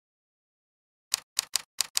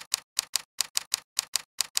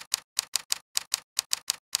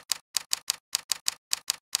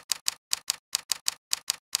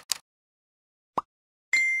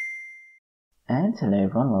And hello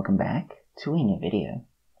everyone, welcome back to a new video.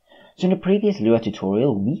 So in the previous Lua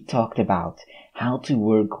tutorial, we talked about how to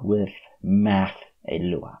work with math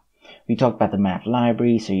in Lua. We talked about the math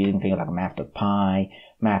library, so you can think of like math.py,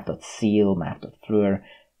 math.ceil, math.floor.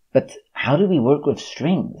 But how do we work with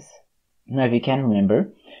strings? Now if you can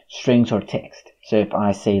remember, strings are text. So if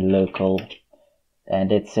I say local, and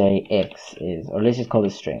let's say x is, or let's just call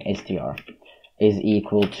this string, str, is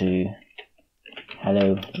equal to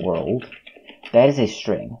hello world, that is a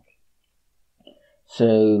string.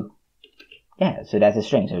 So yeah, so that's a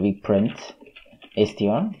string. So we print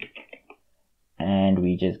str and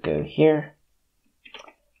we just go here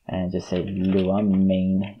and just say Lua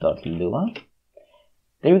main.lua.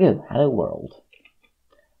 There we go, hello world.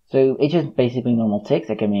 So it's just basically normal text.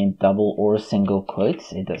 It can be in double or single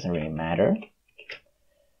quotes, it doesn't really matter.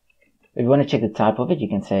 If you want to check the type of it, you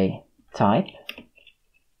can say type,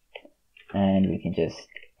 and we can just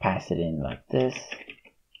pass it in like this,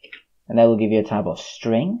 and that will give you a type of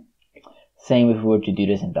string. Same if we were to do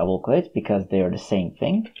this in double quotes, because they are the same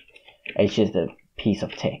thing. It's just a piece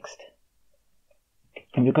of text.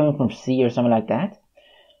 If you're coming from C or something like that,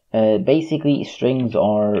 basically strings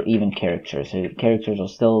are even characters. So characters are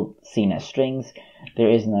still seen as strings. There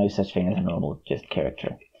is no such thing as a normal just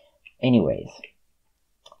character. Anyways,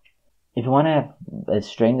 if you want to have a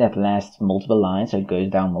string that lasts multiple lines, so it goes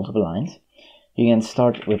down multiple lines, you can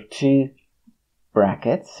start with two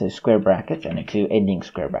brackets, so square brackets, and two ending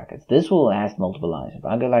square brackets. This will last multiple lines. If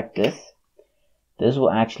I go like this will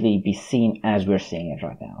actually be seen as we're seeing it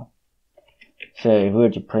right now. So if we were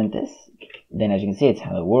to print this, then as you can see, it's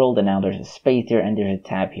hello world, and now there's a space here and there's a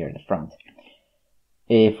tab here at the front.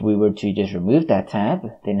 If we were to just remove that tab,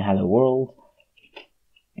 then hello world,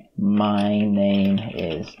 my name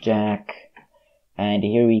is Jack, and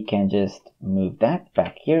here we can just move that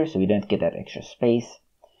back here so we don't get that extra space.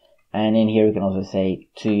 And in here we can also say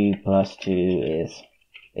 2 plus 2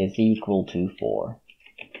 is equal to 4.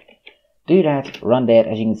 Do that, run that.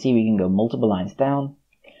 As you can see, we can go multiple lines down.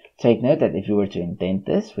 Take note that if you were to indent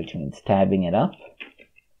this, which means tabbing it up,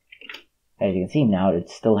 as you can see now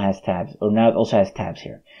it still has tabs, or now it also has tabs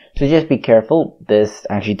here. So just be careful, this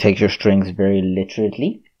actually takes your strings very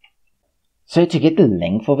literally. So to get the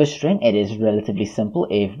length of a string, it is relatively simple.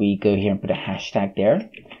 If we go here and put a hashtag there,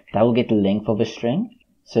 that will get the length of a string.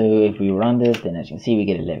 So if we run this, then as you can see, we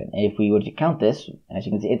get 11. If we were to count this, as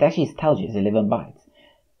you can see, it actually tells you it's 11 bytes.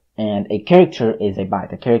 And a character is a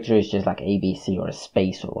byte. A character is just like ABC or a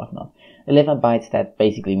space or whatnot. 11 bytes, that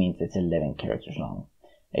basically means it's 11 characters long.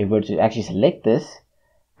 If we were to actually select this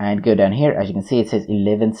and go down here, as you can see, it says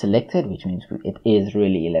 11 selected, which means it is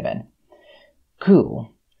really 11.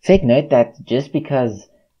 Cool. Take note that just because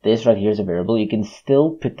this right here is a variable, you can still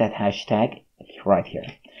put that hashtag right here,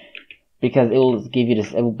 because it will give you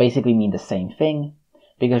this, it will basically mean the same thing.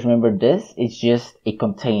 Because remember, this is just a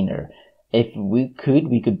container. If we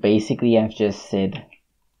could basically have just said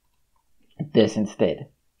this instead,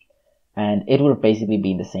 and it would have basically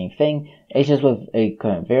been the same thing. It's just with a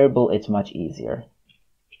current variable, it's much easier.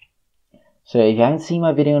 So if you haven't seen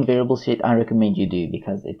my video on variables yet, I recommend you do,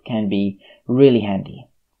 because it can be really handy.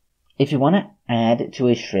 If you want to add to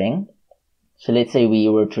a string, so let's say we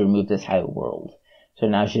were to remove this hello world. So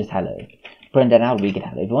now it's just hello. Print that out, we get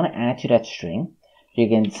hello. If you want to add to that string, you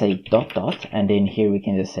can say dot dot, and then here we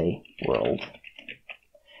can just say world.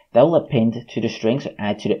 That will append to the string, so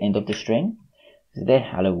add to the end of the string. So there,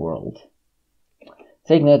 hello world.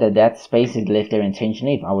 Take note that that space is left there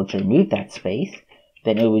intentionally. If I were to remove that space,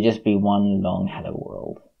 then it would just be one long hello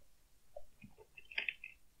world.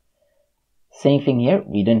 Same thing here,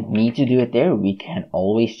 we don't need to do it there, we can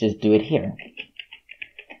always just do it here.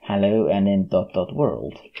 Hello and then dot dot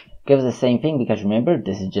world. Gives the same thing, because remember,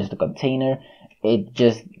 this is just a container. It's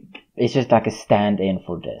just like a stand-in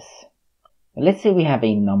for this. Let's say we have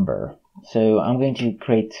a number. So I'm going to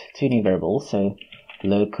create two new variables. So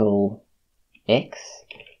local x,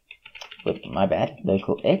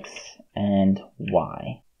 local x and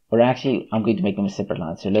y. Or actually, I'm going to make them a separate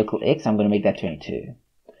line. So local x, I'm going to make that 22.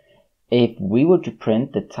 If we were to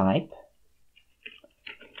print the type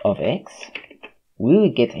of x, we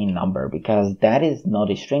would get a number, because that is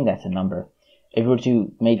not a string, that's a number. If we were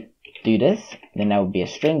to do this, then that would be a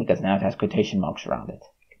string, because now it has quotation marks around it.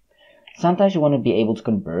 Sometimes you want to be able to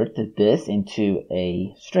convert this into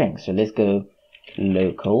a string. So let's go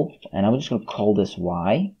local, and I'm just going to call this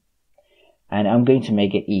y, and I'm going to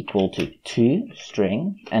make it equal to 2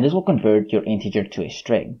 string, and this will convert your integer to a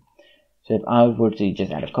string. So if I were to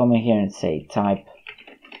just add a comma here and say type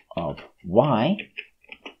of y,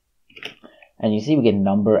 and you see we get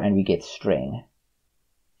number and we get string,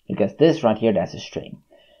 because this right here, that's a string.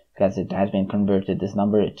 because it has been converted this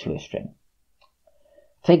number to a string.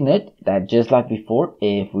 Take note that just like before,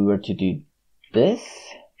 if we were to do this,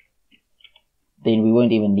 then we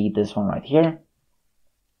won't even need this one right here,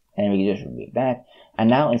 and we can just remove that. And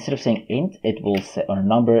now instead of saying int, it will say, or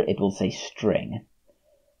number, it will say string.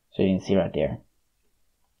 So you can see right there.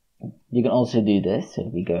 You can also do this. So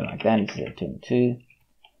if we go like that, instead of 22,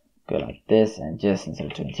 go like this, and just instead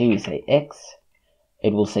of 22, we say x.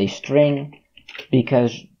 It will say string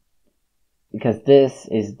because this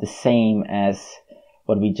is the same as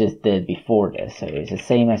what we just did before this. So it's the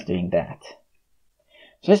same as doing that.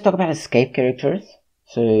 So let's talk about escape characters.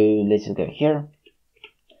 So let's just go here.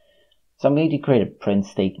 So I'm going to create a print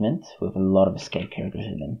statement with a lot of escape characters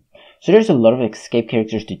in them. So there's a lot of escape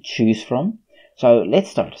characters to choose from. So let's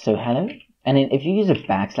start. So hello. And then if you use a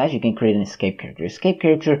backslash, you can create an escape character. Escape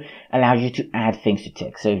character allows you to add things to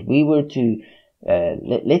text. So if we were to,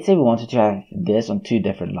 let's say we wanted to have this on 2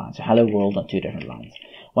 different lines. So hello world on 2 different lines.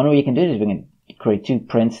 One way you can do it is we can create 2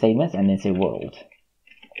 print statements and then say world.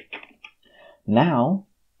 Now,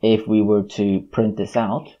 if we were to print this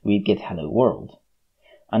out, we'd get hello world.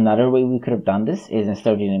 Another way we could have done this is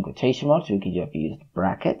instead of using quotation marks, we could have used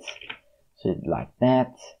brackets. So like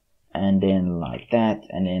that, and then like that,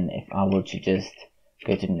 and then if I were to just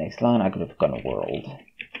go to the next line, I could have gone a world.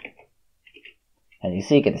 And you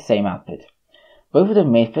see, you get the same output. Both of the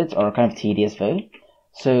methods are kind of tedious though.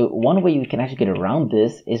 So one way you can actually get around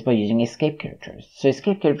this is by using escape characters. So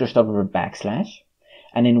escape characters start with a backslash,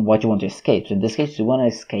 and then what you want to escape. So in this case, you want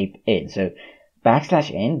to escape in. So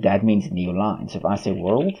backslash in, that means new line. So if I say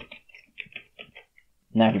world,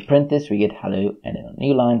 now if you print this, we get hello, and then a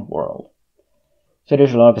new line, world. So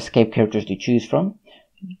there's a lot of escape characters to choose from.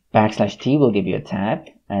 Backslash T will give you a tab,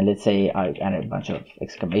 and let's say I added a bunch of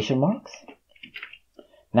exclamation marks.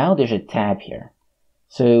 Now there's a tab here.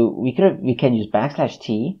 So we can use backslash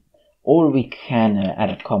T, or we can add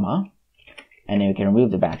a comma, and then we can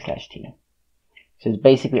remove the backslash T. So it's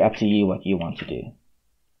basically up to you what you want to do.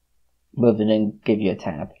 Both of them give you a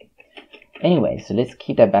tab. Anyway, so let's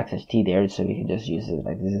keep that backslash T there so we can just use it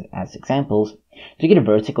like this as examples. To get a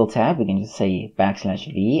vertical tab, we can just say backslash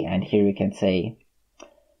V, and here we can say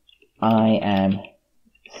I am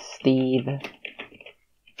Steve.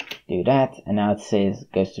 Do that, and now it says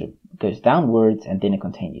goes downwards and then it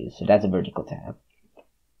continues. So that's a vertical tab.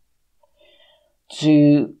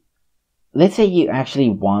 Let's say you actually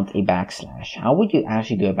want a backslash. How would you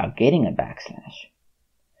actually go about getting a backslash?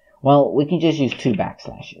 Well, we can just use 2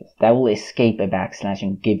 backslashes. That will escape a backslash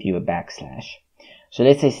and give you a backslash. So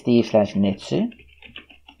let's say Steve/Netsu.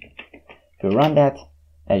 If we run that,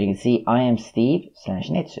 as you can see, I am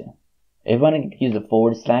Steve/Netsu. If you want to use a /,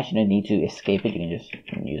 you don't need to escape it. You can just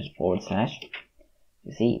use /.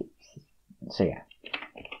 You see? So yeah.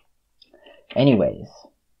 Anyways.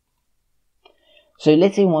 So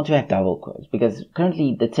let's say we want to have double quotes, because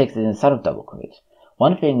currently the text is inside of double quotes.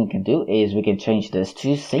 One thing we can do is we can change this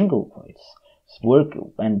to single quotes. Work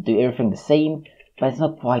and do everything the same, but it's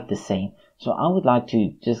not quite the same. So I would like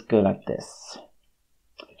to just go like this.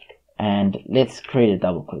 And let's create a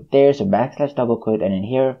double quote there. So backslash double quote, and in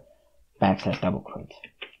here, backslash double quote.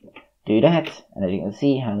 Do that, and as you can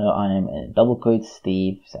see, hello, I am in double quote,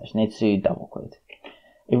 Steve/Netsu, double quote.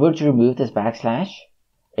 If we were to remove this backslash,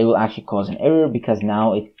 it will actually cause an error because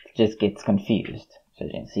now it just gets confused. So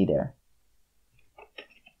you can see there.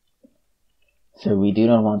 So we do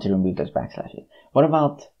not want to remove those backslashes. What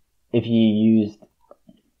about if you used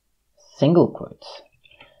single quotes?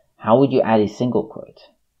 How would you add a single quote?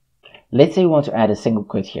 Let's say we want to add a single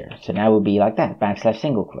quote here. So now it would be like that, backslash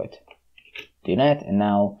single quote. Do that, and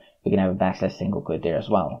now we can have a backslash single quote there as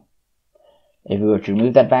well. If we were to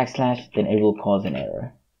remove that backslash, then it will cause an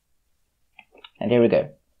error. And there we go.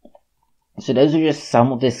 So those are just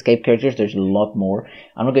some of the escape characters. There's a lot more.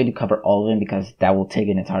 I'm not going to cover all of them because that will take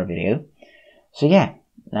an entire video. So yeah,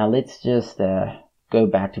 now let's just go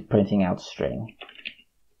back to printing out string.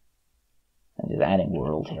 And just adding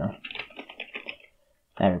world here.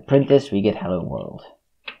 Now we print this, we get hello world.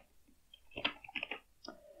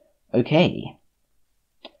 Okay.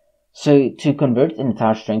 So to convert an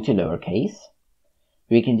entire string to lowercase,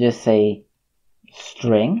 we can just say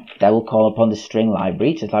string. That will call upon the string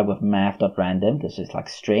library, just like with math.random. This is like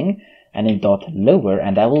string, and then dot lower,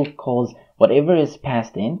 and that will cause whatever is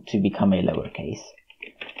passed in to become a lowercase.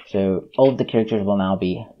 So all of the characters will now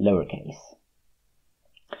be lowercase.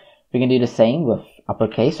 We can do the same with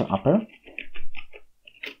uppercase or upper.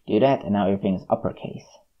 Do that, and now everything is uppercase.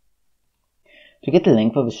 To get the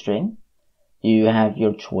length of a string, you have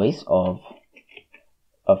your choice of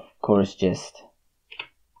course, just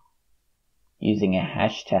using a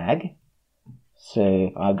hashtag. So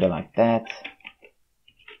if I go like that,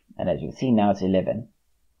 and as you can see now it's 11.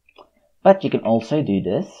 But you can also do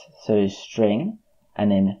this, so string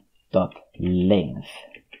and then dot length,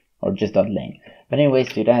 or just dot length. But anyways,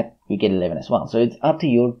 to that we get 11 as well. So it's up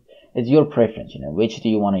to it's your preference, which do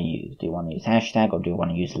you want to use? Do you want to use hashtag or do you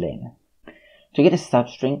want to use len? To get a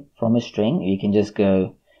substring from a string, you can just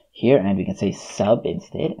go here and we can say sub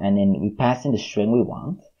instead, and then we pass in the string we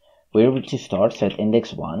want, where to start, so at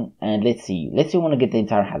index 1, and let's see we want to get the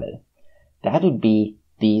entire hello. That would be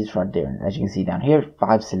these right there. As you can see down here,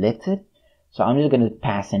 5 selected. So I'm just going to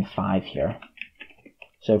pass in 5 here.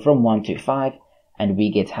 So from 1 to 5, and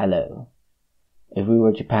we get hello. If we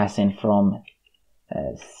were to pass in from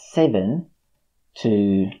 7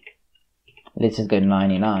 to, let's just go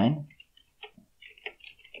 99,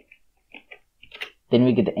 then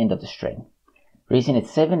we get the end of the string. Reason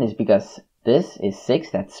it's 7 is because this is 6,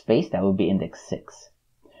 that's space, that would be index 6.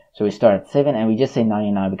 So we start at 7 and we just say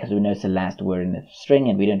 99 because we know it's the last word in the string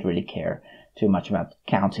and we don't really care too much about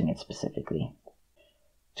counting it specifically.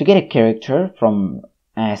 To get a character from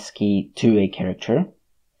ASCII to a character,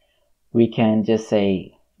 we can just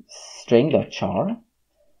say string.char,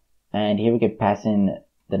 and here we can pass in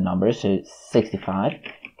the number, so 65,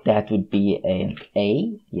 that would be an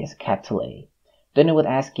A, yes, capital A. Don't know what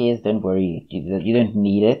ASCII is, don't worry, you don't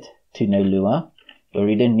need it to know Lua, or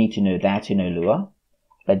you don't need to know that to know Lua,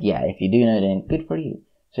 but yeah, if you do know, then good for you.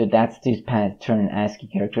 So that's to turn an ASCII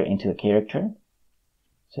character into a character.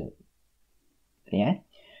 So yeah,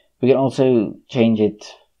 we can also change it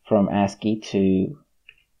from ASCII to,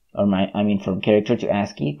 from character to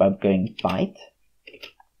ASCII by going byte.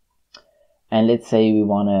 And let's say we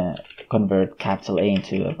want to convert capital A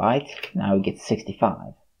into a byte. Now we get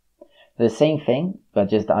 65. The same thing, but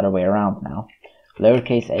just the other way around now.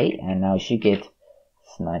 Lowercase a, and now you should get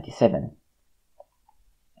 97.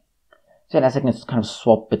 So that's I can kind of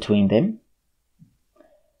swap between them.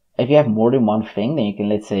 If you have more than one thing, then you can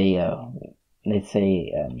let's say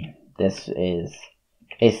this is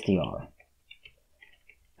str.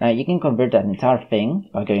 Now you can convert that entire thing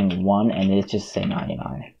by going 1 and let's just say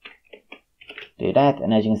 99. Do that,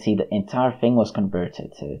 and as you can see, the entire thing was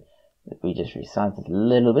converted. So if we just resize it a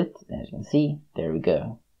little bit, as you can see, there we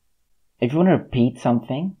go. If you want to repeat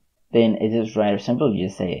something, then it is rather simple. You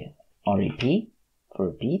just say rep for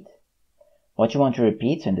repeat. What you want to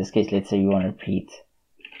repeat, so in this case, let's say you want to repeat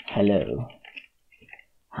hello.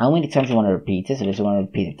 How many times you want to repeat it? So let's say you want to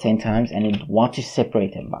repeat it 10 times, and then what to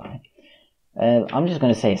separate them by. I'm just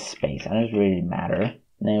going to say a space. It doesn't really matter.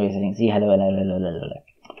 And anyways, I can see hello, hello, hello, hello, hello.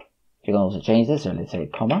 You can also change this, so let's say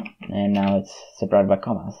comma, and now it's separated by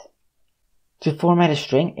commas. To format a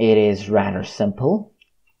string, it is rather simple.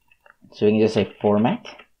 So we can just say format.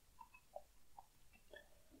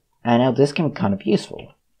 And now this can be kind of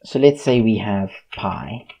useful. So let's say we have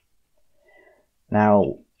pi.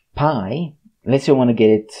 Now pi, let's say we want to get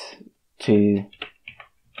it to,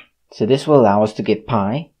 so this will allow us to get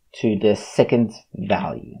pi to the second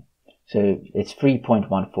value. So it's 3.14.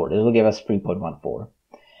 This will give us 3.14.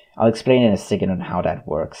 I'll explain in a second on how that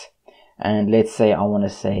works. And let's say I want to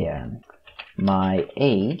say my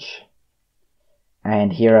age,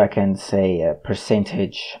 and here I can say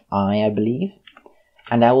percentage I believe,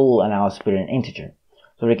 and that will allow us to put in an integer.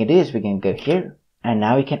 So what we can do is we can go here, and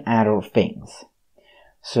now we can add our things.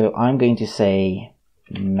 So I'm going to say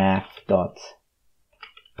math.pi,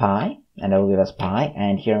 and that will give us pi,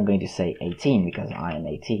 and here I'm going to say 18 because I am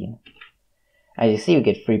 18. As you see, we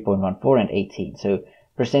get 3.14 and 18. So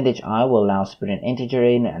percentage I will allow us to put an integer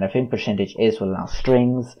in, and I think percentage is will allow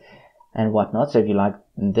strings and whatnot. So if you like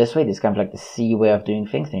this way, this is kind of like the C way of doing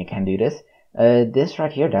things, then you can do this. This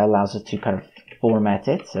right here, that allows us to kind of format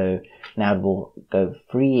it. So now it will go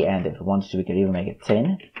 3, and if we wanted to, we could even make it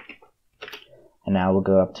 10. And now we'll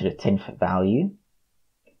go up to the 10th value.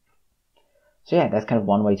 So yeah, that's kind of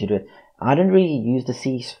one way to do it. I don't really use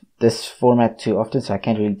this format too often, so I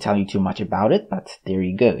can't really tell you too much about it, but there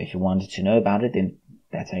you go. If you wanted to know about it, then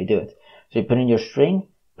that's how you do it. So you put in your string,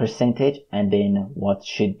 percentage, and then what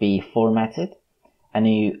should be formatted, and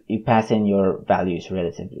then you pass in your values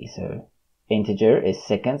relatively. So integer is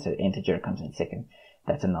second, so integer comes in second.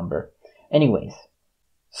 That's a number. Anyways,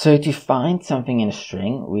 so to find something in a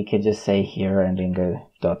string, we could just say here and then go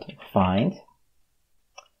dot find.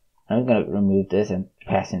 I'm going to remove this and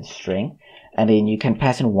pass in string, and then you can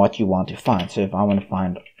pass in what you want to find. So if I want to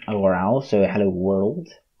find a URL, so hello world,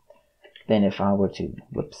 then if I were to,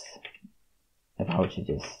 if I were to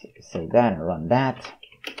just say that and run that,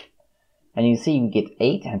 and you see we get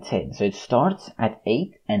 8 and 10. So it starts at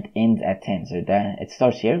 8 and ends at 10. So that it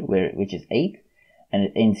starts here, which is 8, and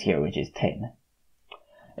it ends here, which is 10.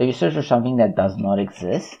 If you search for something that does not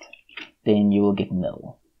exist, then you will get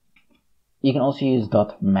nil. You can also use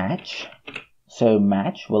 .match. So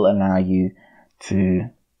match will allow you to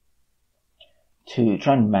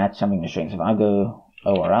try and match something to string. So if I go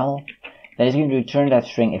ORL, then it's going to return that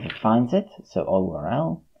string if it finds it, so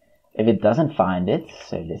ORL. If it doesn't find it,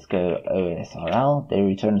 so let's go OSRL, then it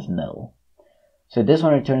returns nil. So this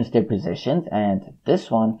one returns their positions, and this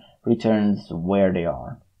one returns where they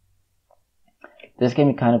are. This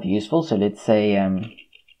can be kind of useful. So let's say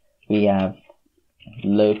we have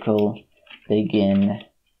local begin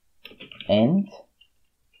ending.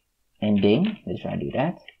 Let's try and do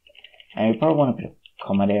that. And you probably want to put a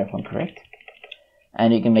comma there if I'm correct.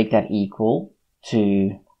 And you can make that equal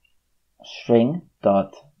to string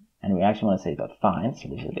dot, and we actually want to say dot find, so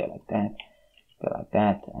this will go like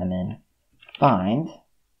that, and then find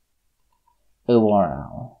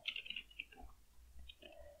ORL.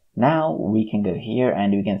 Now we can go here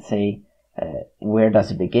and we can say where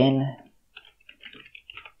does it begin,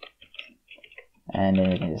 and then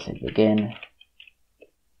we can just say begin,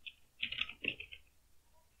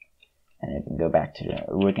 and we can go back to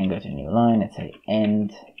we can go to a new line and say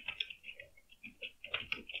ending.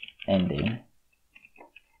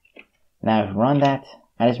 Now if we run that,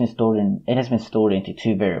 it has been stored into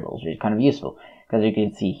two variables, which is kind of useful because you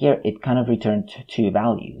can see here it kind of returned two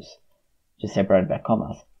values, just separated by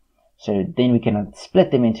commas. So then we can split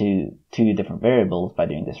them into two different variables by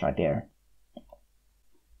doing this right there.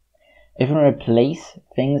 If we want to replace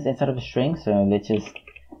things inside of a string, so let's just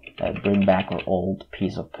bring back our old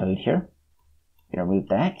piece of code here. We can remove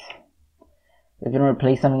that. If you want to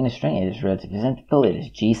replace something in a string, it is relatively simple. It is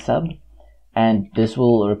gsub, and this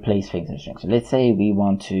will replace things in a string. So let's say we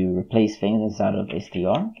want to replace things inside of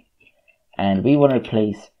str, and we want to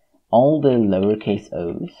replace all the lowercase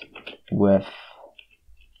o's with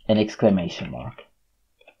an exclamation mark.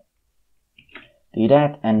 Do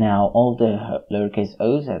that, and now all the lowercase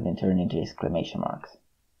o's have been turned into exclamation marks.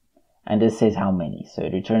 And this says how many, so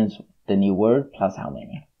it returns the new word plus how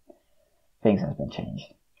many. Things have been changed.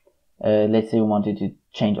 Let's say we wanted to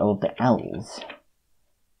change all of the L's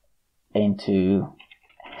into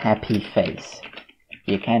happy face.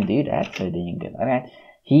 You can do that, so then you can go like that.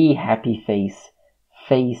 He happy face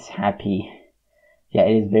happy. Yeah,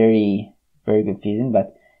 it is very, very confusing,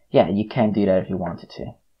 but yeah, you can do that if you wanted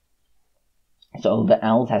to. So all the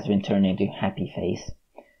L's has been turned into happy face.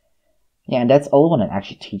 Yeah, and that's all I want to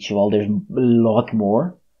actually teach you all. There's a lot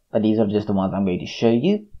more, but these are just the ones I'm going to show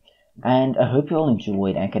you. And I hope you all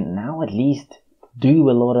enjoyed and can now at least do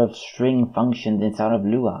a lot of string functions inside of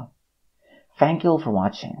Lua. Thank you all for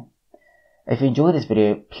watching. If you enjoyed this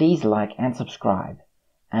video, please like and subscribe.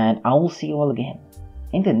 And I will see you all again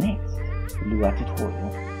in the next Lua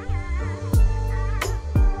tutorial.